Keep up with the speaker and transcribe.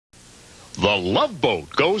The Love Boat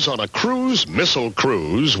Goes on a Cruise Missile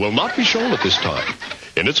Cruise will not be shown at this time.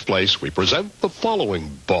 In its place, we present the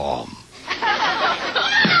following bomb.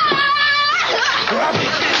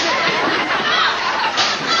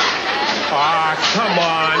 Come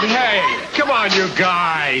on. Hey, come on, you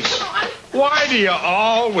guys. Why do you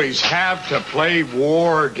always have to play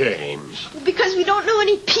war games? Because we don't know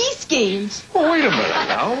any peace games. Oh, wait a minute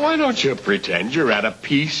now. Why don't you pretend you're at a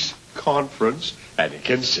peace conference and you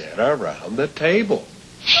can sit around the table?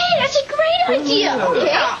 Hey, that's a great idea.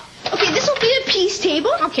 Yeah. Okay, this will be a peace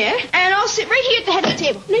table. Okay. And I'll sit right here at the head of the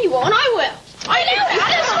table. No, you won't. I will. I know.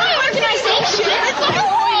 That's my organization. It's like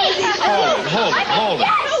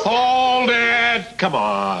Hold it. Come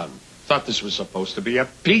on. Thought this was supposed to be a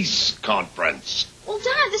peace conference. Well,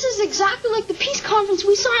 Dad, this is exactly like the peace conference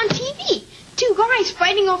we saw on TV. Two guys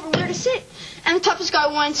fighting over where to sit. And the toughest guy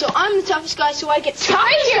won, so I'm the toughest guy, so I get to sit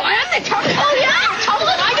right here. I'm the toughest. Oh, yeah? Tell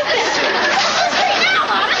them I do this. Right now,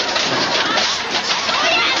 huh? Oh,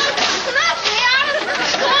 yeah, that's enough, man.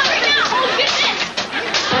 Come on, right now. Oh, get this.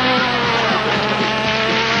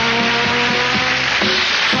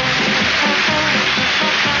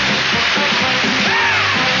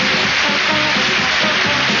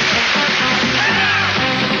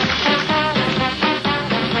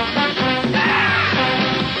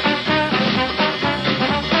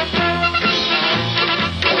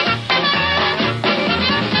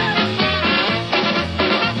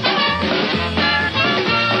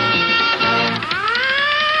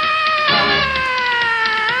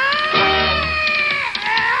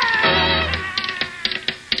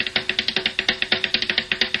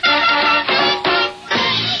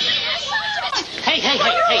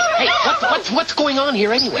 What's going on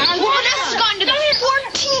here anyway? Well, this has gone to the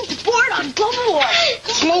 14th board on global war.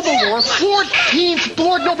 Global war? 14th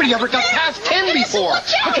board? Nobody ever got past 10 before.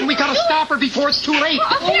 Listen, we gotta stop her before it's too late.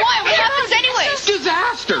 Well, why? What happens anyways?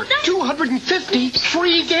 Disaster. 250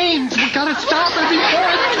 free games. We gotta stop her before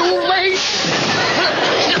it's too late.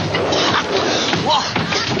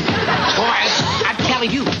 Boy, I'm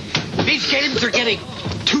telling you, these games are getting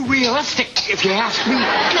too realistic, if you ask me.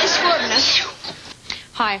 Nice word, miss.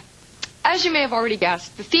 Hi. As you may have already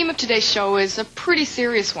guessed, the theme of today's show is a pretty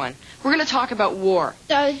serious one. We're going to talk about war.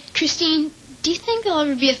 Christine, do you think there'll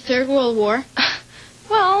ever be a third world war?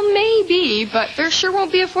 Well, maybe, but there sure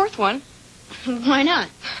won't be a fourth one. Why not?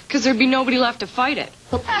 Because there'd be nobody left to fight it.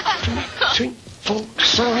 3, 4,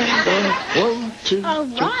 1, 2.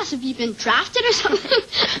 Ross, have you been drafted or something?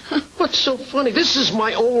 What's so funny? This is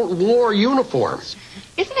my old war uniform.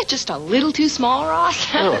 Isn't it just a little too small, Ross?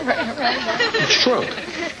 It shrunk.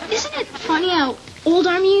 Isn't it funny how old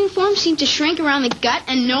Army uniforms seem to shrink around the gut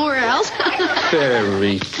and nowhere else?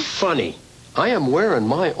 Very funny. I am wearing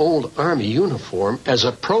my old Army uniform as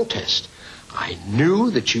a protest. I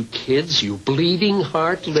knew that you kids, you bleeding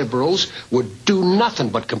heart liberals, would do nothing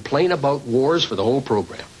but complain about wars for the whole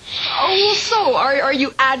program. Oh, so are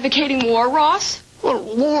you advocating war, Ross? Well,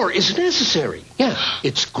 war is necessary. Yeah,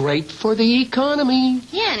 it's great for the economy.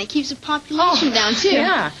 Yeah, and it keeps the population down, too.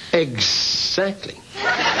 Yeah. Exactly.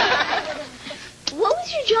 What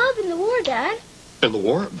was your job in the war, Dad? In the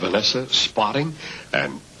war, Vanessa, spotting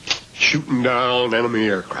and shooting down enemy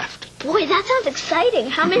aircraft. Boy, that sounds exciting.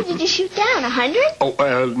 How many did you shoot down, 100? Oh,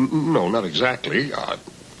 no, not exactly.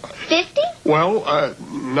 50? Well,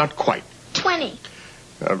 not quite. 20.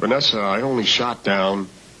 Vanessa, I only shot down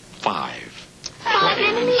 5. 5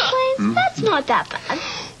 enemy planes? That's not that bad.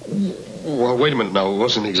 Well, wait a minute now. It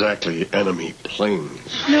wasn't exactly enemy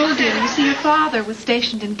planes. No, dear. You see, your father was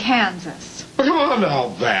stationed in Kansas. Well, come on now,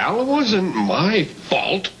 Val. It wasn't my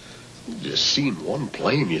fault. You seen one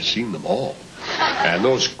plane, you seen them all. And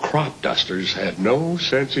those crop dusters had no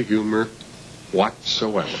sense of humor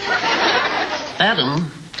whatsoever.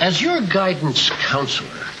 Adam, as your guidance counselor,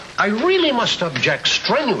 I really must object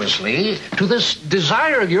strenuously to this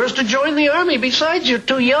desire of yours to join the Army. Besides, you're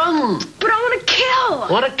too young. But I want to kill.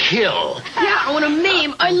 Want to kill? Yeah, I want to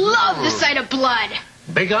maim. I love the sight of blood.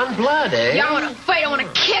 Big on blood, eh? Yeah, I want to fight. I want to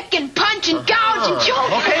kick and punch and gouge and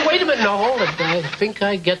choke. Okay, wait a minute. No, hold it. I think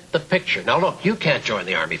I get the picture. Now, look, you can't join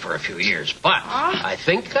the Army for a few years, but I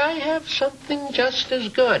think I have something just as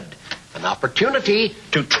good. An opportunity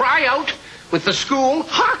to try out with the school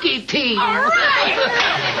hockey team. All right.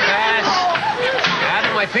 Yes.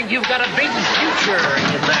 Adam, I think you've got a big future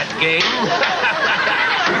in that game.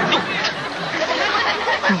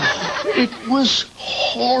 It was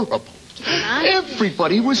horrible.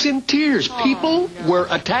 Everybody was in tears. People were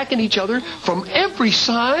attacking each other from every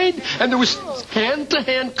side, and there was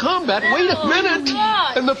hand-to-hand combat. Wait a minute.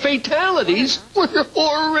 And the fatalities were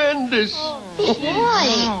horrendous. Boy,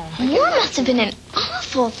 war must have been an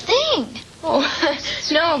awful thing. Oh,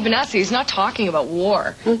 no, Vanessa, he's not talking about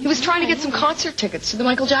war. He was trying to get some concert tickets to the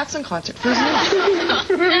Michael Jackson concert for his niece.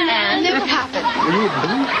 And never happened.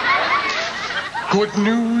 Good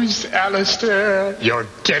news, Alistair. You're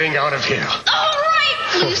getting out of here. All right,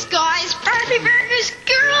 Peace guys. Barbie burgers,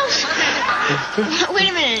 girls. Wait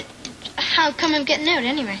a minute. How come I'm getting out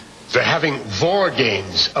anyway? They're having war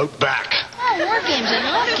games out back. Oh, war games. I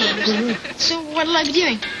love games. So what'll I be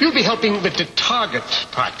doing? You'll be helping with the target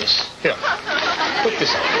practice. Here, put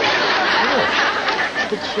this on.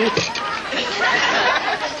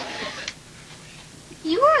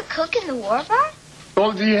 You were a cook in the war bar?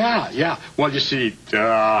 Oh, yeah. Well, you see,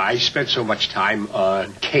 I spent so much time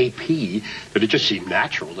on KP that it just seemed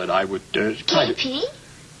natural that I would KP?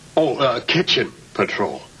 Kitchen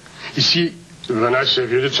patrol. You see, Vanessa,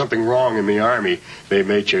 if you did something wrong in the Army, they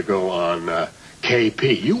made you go on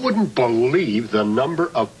KP. You wouldn't believe the number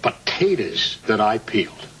of potatoes that I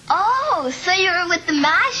peeled. Oh, so you were with the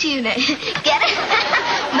MASH unit. Get it?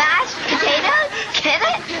 Mashed potatoes? Get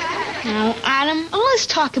it? No, Adam, all this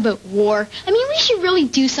talk about war. I mean, we should really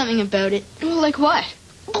do something about it. Well, like what?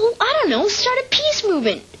 Oh, I don't know. Start a peace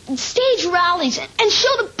movement, stage rallies, and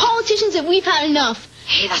show the politicians that we've had enough.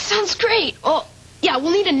 Hey, that sounds great. Oh, yeah,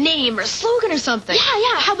 we'll need a name or a slogan or something.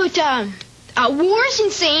 Yeah. How about, war's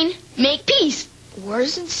insane, make peace.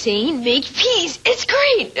 War's insane, make peace. It's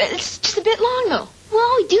great. It's just a bit long, though. Well,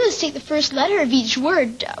 all we do is take the first letter of each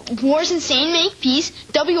word. War's insane, make peace,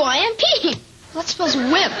 W-I-M-P. That spells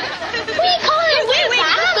wimp. What are you calling it? Wait,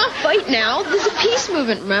 let's not fight now. This is a peace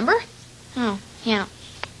movement, remember? Oh, yeah.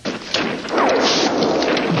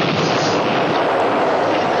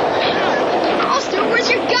 Alistair, where's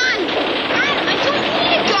your gun? Adam, I don't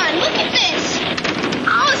need a gun. Look at this.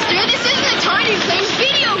 Alistair, this isn't a time to play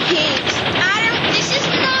video games. Adam, this is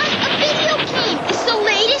not a video game. It's the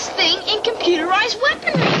latest thing in computerized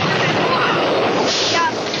weaponry. Yeah.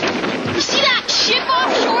 You see that ship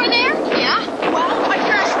offshore there? Yeah. Well, I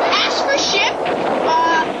pressed S for ship,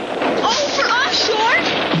 O for offshore,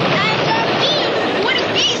 and B. What does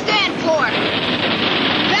B stand for?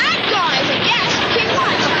 Bad guys, I guess. Okay,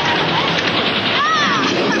 watch.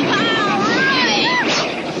 Right.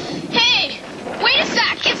 Hey, wait a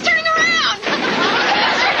sec. It's turning around.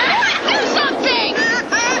 Do something.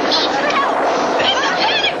 Hit the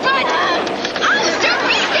panic button. Alistair, B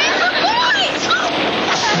stands for boys.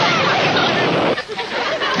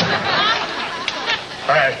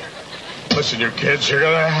 Hey, listen, you kids, you're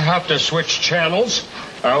going to have to switch channels.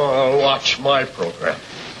 I'll watch my program.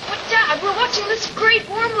 But, Dad, we're watching this great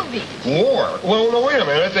war movie. War? Well, no, wait a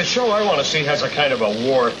minute. The show I want to see has a kind of a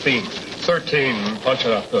war theme. 13, punch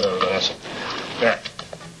it up, Vanessa. There.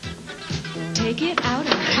 Take it out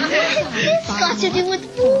of This got to do with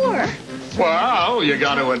war. Well, you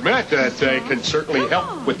got to admit that they can certainly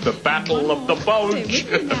help with the Battle of the Bulge.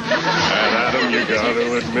 And Adam, you got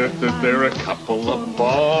to admit that they're a couple of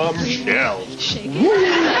bombshells.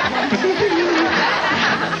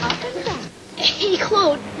 Hey,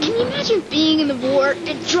 Claude, can you imagine being in the war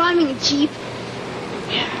and driving a Jeep?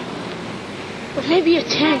 Yeah. Or maybe a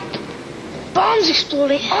tank. Bombs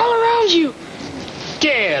exploding all around you.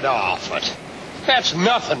 Get off it. That's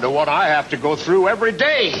nothing to what I have to go through every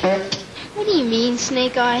day. What do you mean,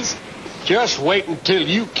 Snake Eyes? Just wait until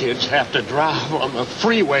you kids have to drive on the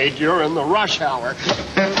freeway during the rush hour.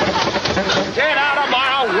 Get out of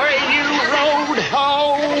my way, you road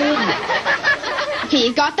home! Okay,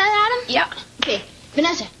 you got that, Adam? Yeah. Okay,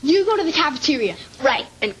 Vanessa, you go to the cafeteria. Right.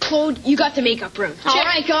 And Claude, you got the makeup room. All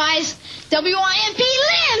right, guys. WIMP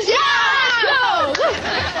lives! Yeah!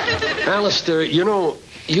 Go! Alistair, you know,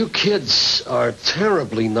 you kids are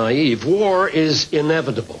terribly naive. War is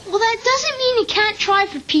inevitable. Well, that doesn't mean you can't try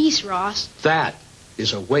for peace, Ross. That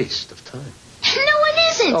is a waste of time. No, it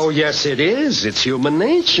isn't. Oh, yes, it is. It's human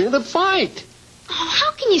nature to fight. Oh,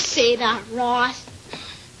 how can you say that, Ross?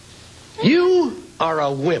 You are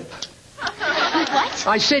a wimp. What?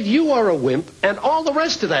 I said you are a wimp, and all the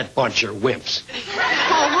rest of that bunch are wimps. Oh,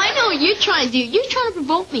 I know what you're trying to do. You're trying to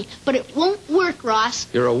provoke me, but it won't work, Ross.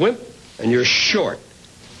 You're a wimp, and you're short.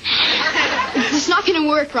 It's not going to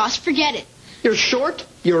work, Ross. Forget it. You're short,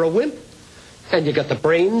 you're a wimp, and you got the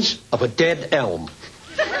brains of a dead elm.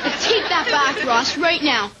 Take that back, Ross, right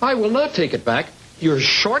now. I will not take it back. You're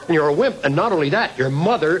short and you're a wimp, and not only that, your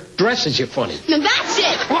mother dresses you funny. Now that's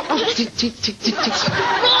it. Ross,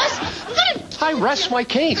 I'm gonna... I rest my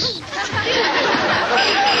case. Hey,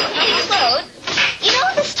 Claude, you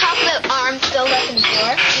know this talk about arms build up in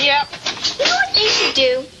war? Yep. You know what they should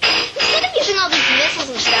do? Instead of using all these missiles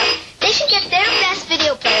and stuff, they should get their best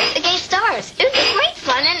video players against ours. It would be great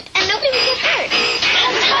fun, and nobody would get hurt.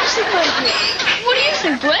 Fantastic idea. What do you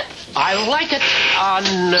think, Blip? I like it on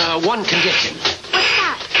one condition. What's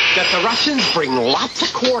that? That the Russians bring lots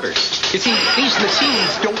of quarters. You see, these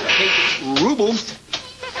machines don't take rubles.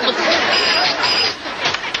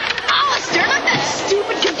 Alistair, not that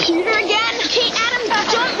stupid computer again. Okay, Adam,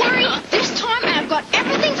 don't worry. This time I've got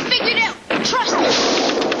everything figured out. Trust me.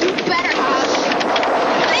 You better have.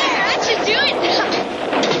 There, that should do it.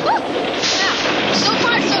 Woo. Now, so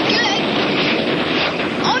far so good.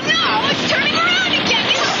 Oh no, it's turning around again.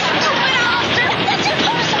 You stupid Alistair. That's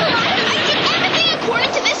impossible. I did everything according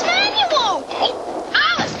to this manual.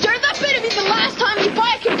 Alistair, that better be the last time you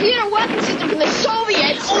buy a computer weapon system from the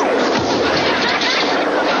Soviets.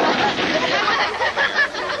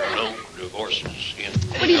 No divorces in.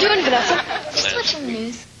 What are you doing, Vanessa? Just watching the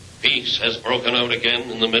news. Peace has broken out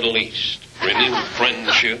again in the Middle East. Renewed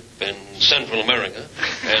friendship in Central America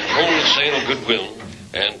and wholesale goodwill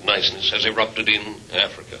and niceness has erupted in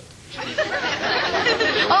Africa.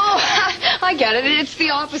 Oh, I get it. It's the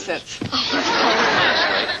opposites.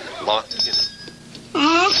 Locked in.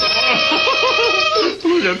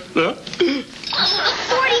 Look at that.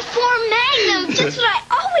 44 Magnum, just what I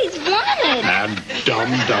always wanted. And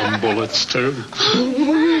dum-dum bullets, too.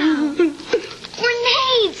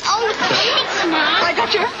 Grenades. Oh, thanks, Mom. I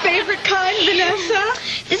got your favorite kind, Vanessa.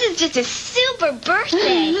 This is just a super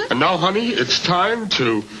birthday. And now, honey, it's time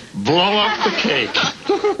to blow up the cake.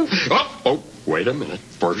 Oh, wait a minute.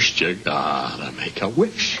 First, you gotta make a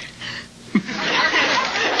wish.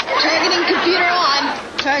 Targeting computer on.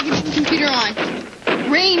 Targeting computer on.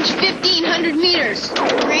 Range 1,500 meters.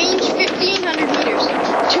 Range 1,500 meters.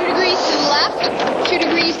 2 degrees to the left, 2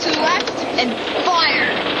 degrees to the left, and fire.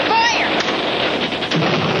 Fire!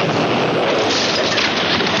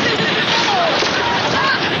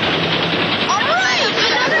 All right,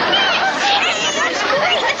 another miss. That's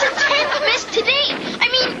great. That's a 10th miss today. I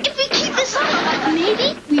mean, if we keep this up,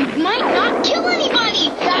 maybe we might not kill anybody.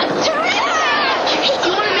 That's terrific. Hey, do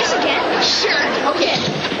you want to miss again? Sure. Okay.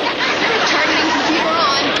 Targeting computer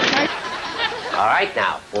on. All right,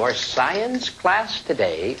 now, for science class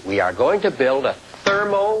today, we are going to build a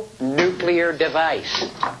thermonuclear device.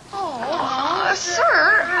 Oh,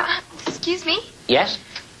 sir. Excuse me. Yes?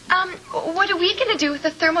 What are we going to do with a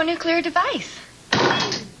thermonuclear device?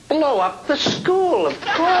 Blow up the school, of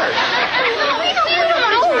course. We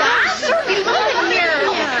don't know that. Sir, we live here.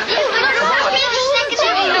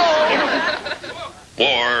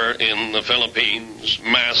 War in the Philippines,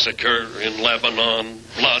 massacre in Lebanon,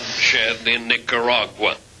 bloodshed in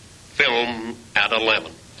Nicaragua. Film at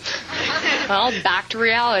 11. Well, back to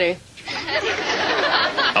reality.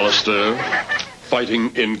 Alistair,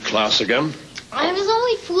 fighting in class again? I was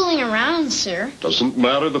only fooling around, sir. Doesn't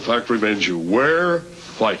matter. The fact remains you were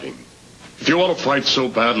fighting. If you want to fight so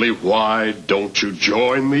badly, why don't you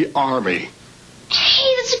join the army?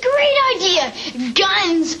 Hey, that's a great idea.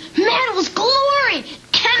 Guns, medals, glory.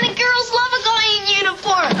 And the girls love a guy in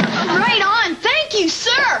uniform. Right on. Thank you,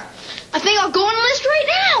 sir. I think I'll go enlist right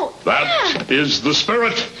now. That is the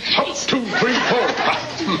spirit. Up, 2, 3, 4.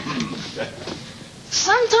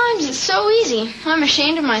 Sometimes it's so easy. I'm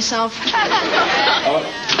ashamed of myself.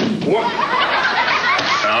 What?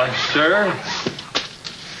 Sir?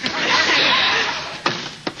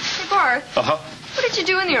 Hey, Barth, Uh-huh. what did you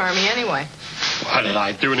do in the Army anyway? What did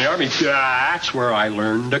I do in the army? That's where I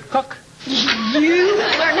learned to cook. You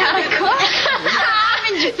learn how to cook?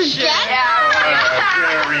 Haven't you forget?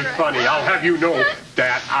 Very funny. I'll have you know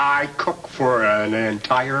that I cook for an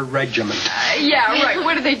entire regiment. Yeah, right.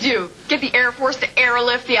 What did they do? Get the Air Force to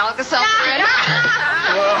airlift the Alka-Seltzer?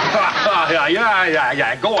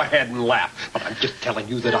 Yeah. Go ahead and laugh. But I'm just telling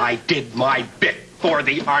you that I did my bit for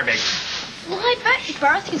the army. Well, I bet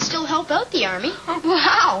Barth can still help out the army.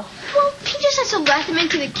 Wow. Well, he just has to let them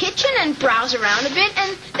into the kitchen and browse around a bit,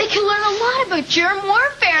 and they can learn a lot about germ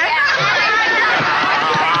warfare.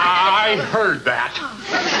 I heard that.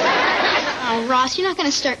 Oh, Ross, you're not going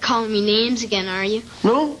to start calling me names again, are you?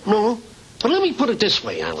 No. But let me put it this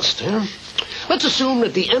way, Alistair. Let's assume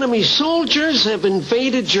that the enemy soldiers have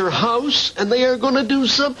invaded your house, and they are going to do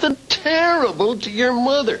something terrible to your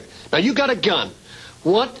mother. Now, you got a gun.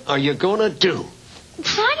 What are you going to do?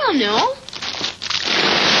 I don't know.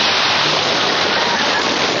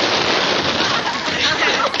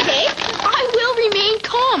 Okay, I will remain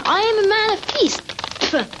calm. I am a man of peace.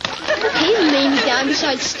 Okay, you lay me down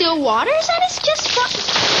beside still waters, and it's just fun.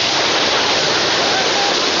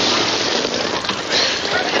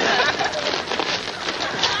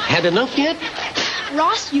 Had enough yet?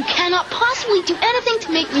 Ross, you cannot possibly do anything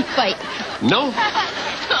to make me fight. No?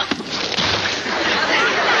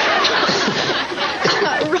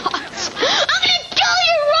 Ross, I'm gonna kill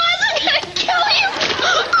you, Ross! I'm gonna kill you!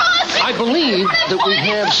 Ross, believe that we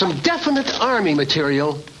have some definite Army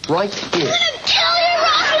material right here. I'm telling you,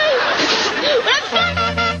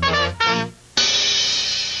 Rocky!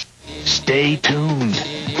 Stay tuned.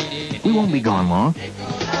 We won't be gone long.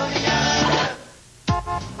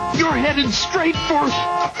 You're headed straight for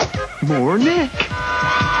more Nick.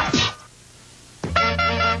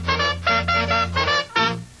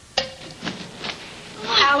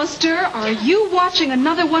 Alistair, are you watching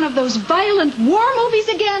another one of those violent war movies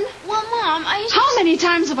again? Well, Mom, How many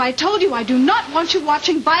times have I told you I do not want you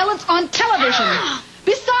watching violence on television?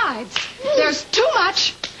 Besides, there's too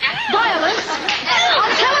much violence on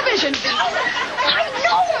television. I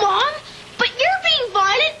know, Mom, but you're being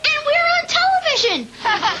violent and we're on television.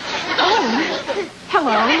 Oh,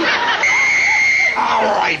 hello. All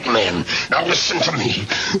right, men. Now listen to me.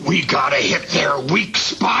 We gotta hit their weak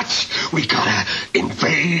spots. We gotta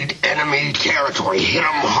invade enemy territory, hit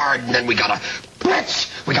them hard, and then we gotta blitz.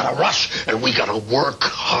 We gotta rush, and we gotta work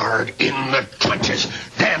hard in the trenches.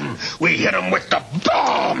 Then we hit them with the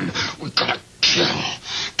bomb. We gotta kill.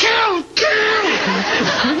 Kill! Kill!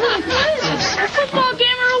 What is this? A football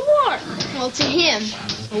game or a war? Well, to him,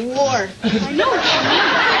 a war. I know what you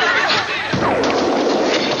mean.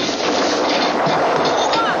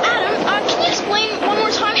 Adam, can you explain one more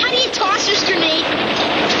time? How do you toss this grenade?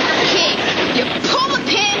 Okay, you pull the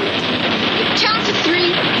pin, you count to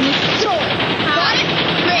 3, and you throw it. Got it?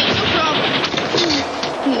 Great, no problem.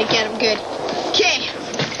 I'm gonna get him good. Okay,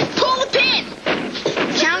 pull the pin.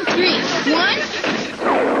 Count 3. 1,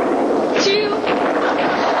 2,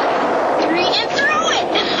 3, and throw it!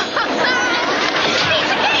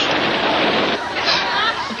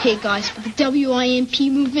 Okay, guys, but the WIMP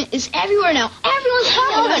movement is everywhere now. Everyone's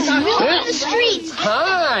talking about it. We're on the streets.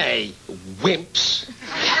 Hi, wimps.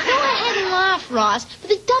 Go ahead and laugh, Ross, but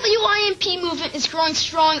the WIMP movement is growing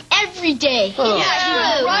strong every day. Oh.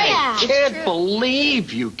 Yeah, you're right. I can't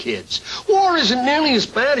believe you kids. War isn't nearly as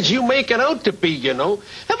bad as you make it out to be, you know.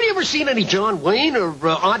 Have you ever seen any John Wayne or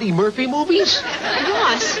Audie Murphy movies?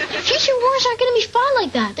 Ross, future wars aren't going to be fought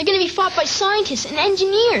like that. They're going to be fought by scientists and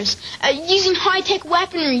engineers, using high-tech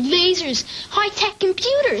weaponry, lasers, high-tech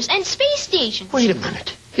computers, and space stations. Wait a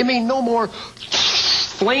minute. You mean no more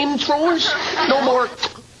flamethrowers? No more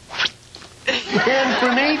hand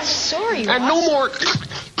grenades? Sorry, Ross. And no more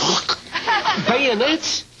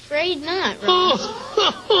bayonets? Afraid not, Ross.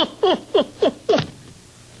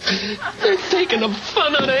 They're taking the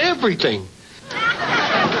fun out of everything.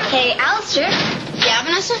 Hey, Alistair, Yeah,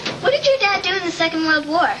 Vanessa? what did your dad do in the Second World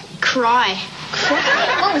War? Cry.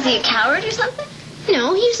 What, was he a coward or something?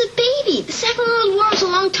 No, he was a baby. The Second World War was a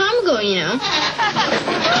long time ago, you know.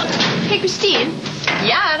 Hey, Christine.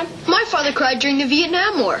 Yeah, Adam. My father cried during the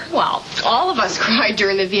Vietnam War. Well, all of us cried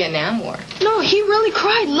during the Vietnam War. No, he really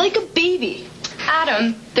cried like a baby.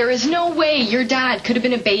 Adam, there is no way your dad could have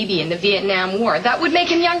been a baby in the Vietnam War. That would make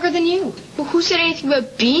him younger than you. Well, who said anything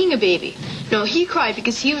about being a baby? No, he cried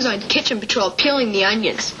because he was on kitchen patrol peeling the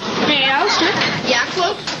onions. Hey, Alistair, Yeah,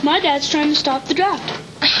 Chloe? my dad's trying to stop the draft.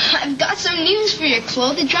 I've got some news for you,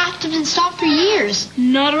 Chloe. The draft has been stopped for years.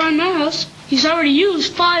 Not around my house. He's already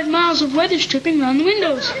used 5 miles of weather stripping around the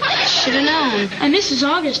windows. Should have known. And this is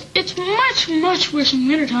August. It's much, much worse in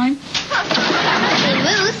wintertime. Hey,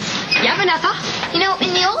 Luce. Yeah, Vanessa? You know,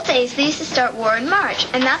 in the old days, they used to start war in March,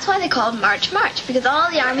 and that's why they called March, because all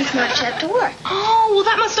the armies marched out to war. Oh, well,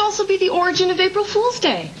 that must also be the origin of April Fool's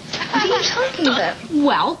Day. What are you talking about?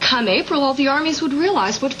 Well, come April, all the armies would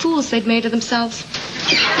realize what fools they'd made of themselves.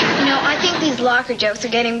 You know, I think these locker jokes are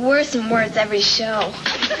getting worse and worse every show.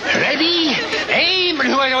 Ready? Aim! Wait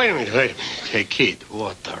a minute. Hey, kid,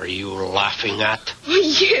 what are you laughing at?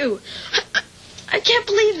 You! I can't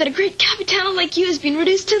believe that a great Capitan like you has been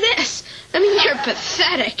reduced to this. I mean, you're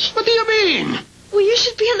pathetic. What do you mean? Well, you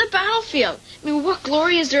should be on the battlefield. I mean, what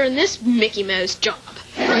glory is there in this Mickey Mouse job?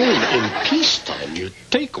 Well, in peacetime, you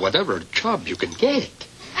take whatever job you can get.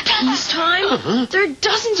 Peacetime? There are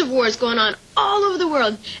dozens of wars going on all over the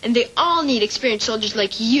world, and they all need experienced soldiers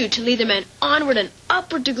like you to lead their men onward and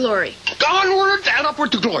upward to glory. Onward and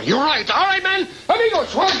upward to glory. You're right. All right, man.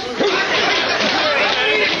 Amigos, one.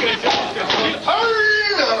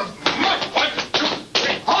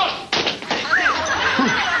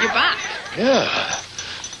 You're back. Yeah.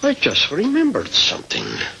 I just remembered something.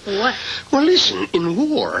 What? Well, listen, in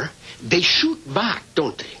war, they shoot back,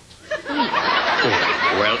 don't they?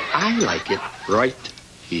 Well, I like it right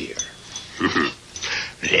here.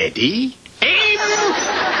 Ready? Aim!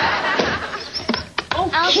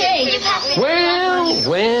 Okay.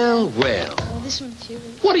 Well. Oh, this one too.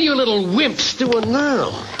 What are you little wimps doing now?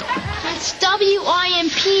 That's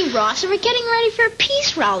WIMP, Ross, and we're getting ready for a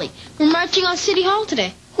peace rally. We're marching on City Hall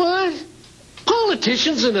today. What?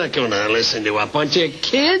 Politicians are not going to listen to a bunch of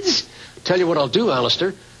kids. Tell you what I'll do,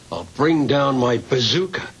 Alistair. I'll bring down my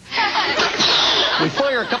bazooka. We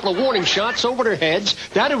fire a couple of warning shots over their heads.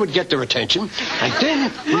 That would get their attention. And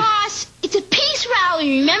then... Ross, it's a peace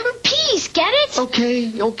rally. Remember? Peace. Get it?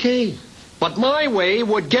 Okay. But my way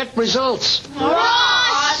would get results.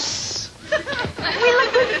 Ross! We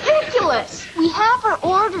look ridiculous. We have our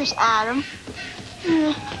orders, Adam.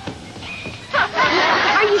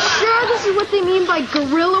 Are you sure this is what they mean by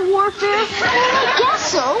guerrilla warfare? I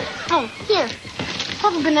guess so. Oh, here.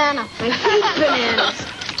 Have a banana. I hate bananas.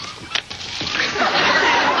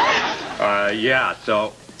 Yeah,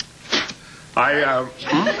 so...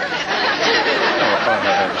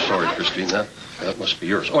 sorry, Christine, that must be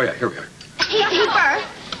yours. Oh, yeah, here we are. Hey, Bert.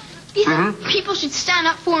 Do you think people should stand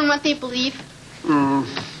up for what they believe?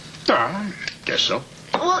 I guess so.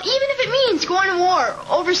 Well, even if it means going to war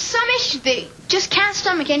over some issue they just can't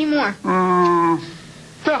stomach anymore. Yeah,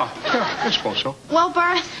 I suppose so. Well,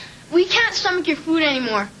 Bart, we can't stomach your food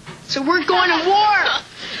anymore, so we're going to war.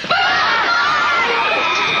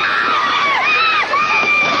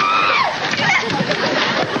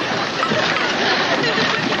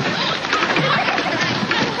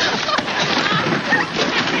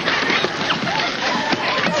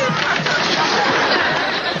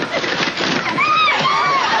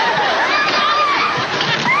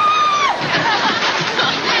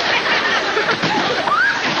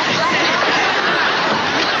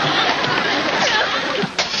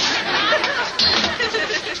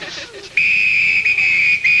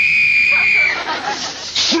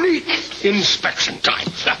 Inspection time.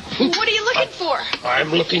 What are you looking for?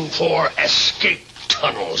 I'm looking for escape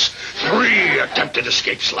tunnels. 3 attempted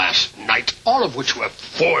escapes last night, all of which were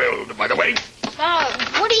foiled, by the way. What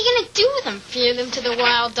are you going to do with them? Feed them to the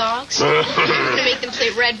wild dogs? You're going to make them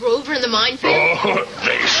play Red Rover in the minefield? Oh,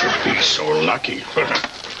 they should be so lucky.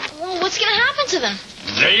 Well, what's going to happen to them?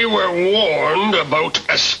 They were warned about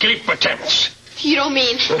escape attempts. You don't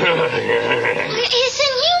mean... It's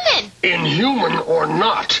inhuman. Inhuman or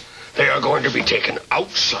not, they are going to be taken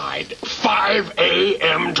outside 5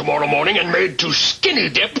 a.m. tomorrow morning and made to skinny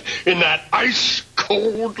dip in that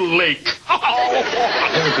ice-cold lake.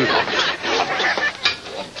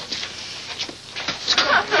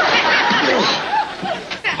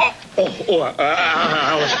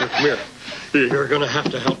 Alistair, come here. You're going to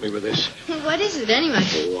have to help me with this. What is it, anyway?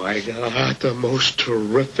 Oh, I got the most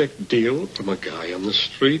terrific deal from a guy on the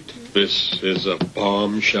street. This is a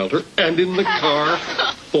bomb shelter, and in the car,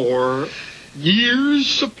 4 years'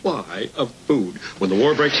 supply of food. When the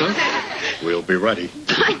war breaks out, we'll be ready.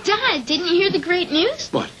 Dad, didn't you hear the great news?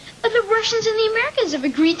 What? The Russians and the Americans have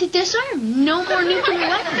agreed to disarm. No more nuclear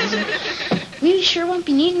weapons. We sure won't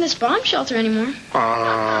be needing this bomb shelter anymore.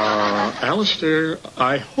 Alistair,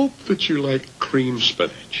 I hope that you like cream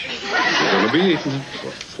spinach. You're going to be eating it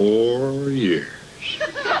for 4 years.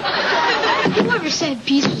 Whoever said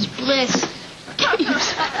peace was bliss? You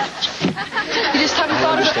just haven't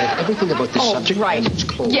thought of it? Everything about this subject. Right. It's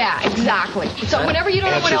closed. Yeah, exactly. So whenever you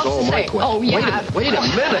don't know what else to say. Oh, yeah. Wait a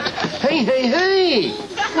minute. Hey.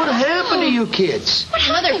 What happened to you kids?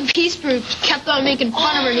 Another peace group kept on making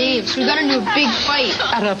fun of our names. We got into a big fight.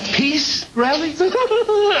 At a peace rally?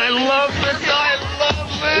 I love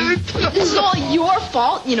it. This is all your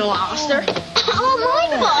fault, you know, Alistair. All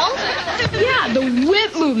my fault? Yeah, the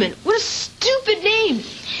WHIP movement. What a stupid name.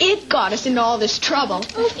 It got us into all this trouble.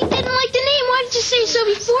 Well, if you didn't like the name, why did you say so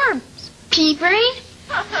before? Pea-brain?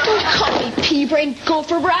 Don't call me pea-brain,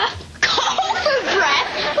 gopher breath. Gopher breath?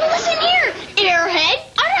 Well, listen here, airhead.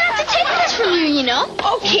 I don't have to take this from you, you know.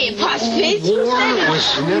 Okay, Pussface. War was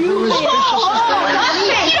never as vicious as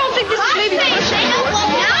that. You don't think this is maybe... Well,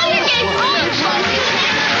 now you're getting on.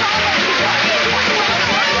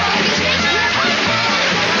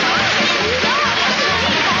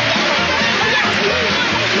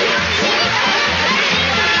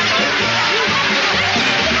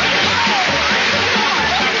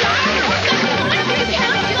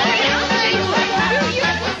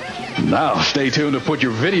 Now, stay tuned to put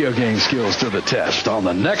your video game skills to the test on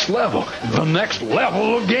the next level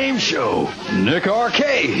of game show. Nick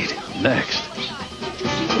Arcade. Next.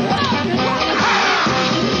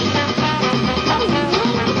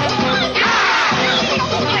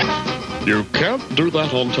 You Can't Do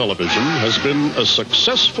That on Television has been a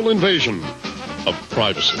successful invasion of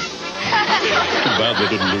privacy. Too bad they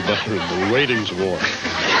didn't do better in the ratings war.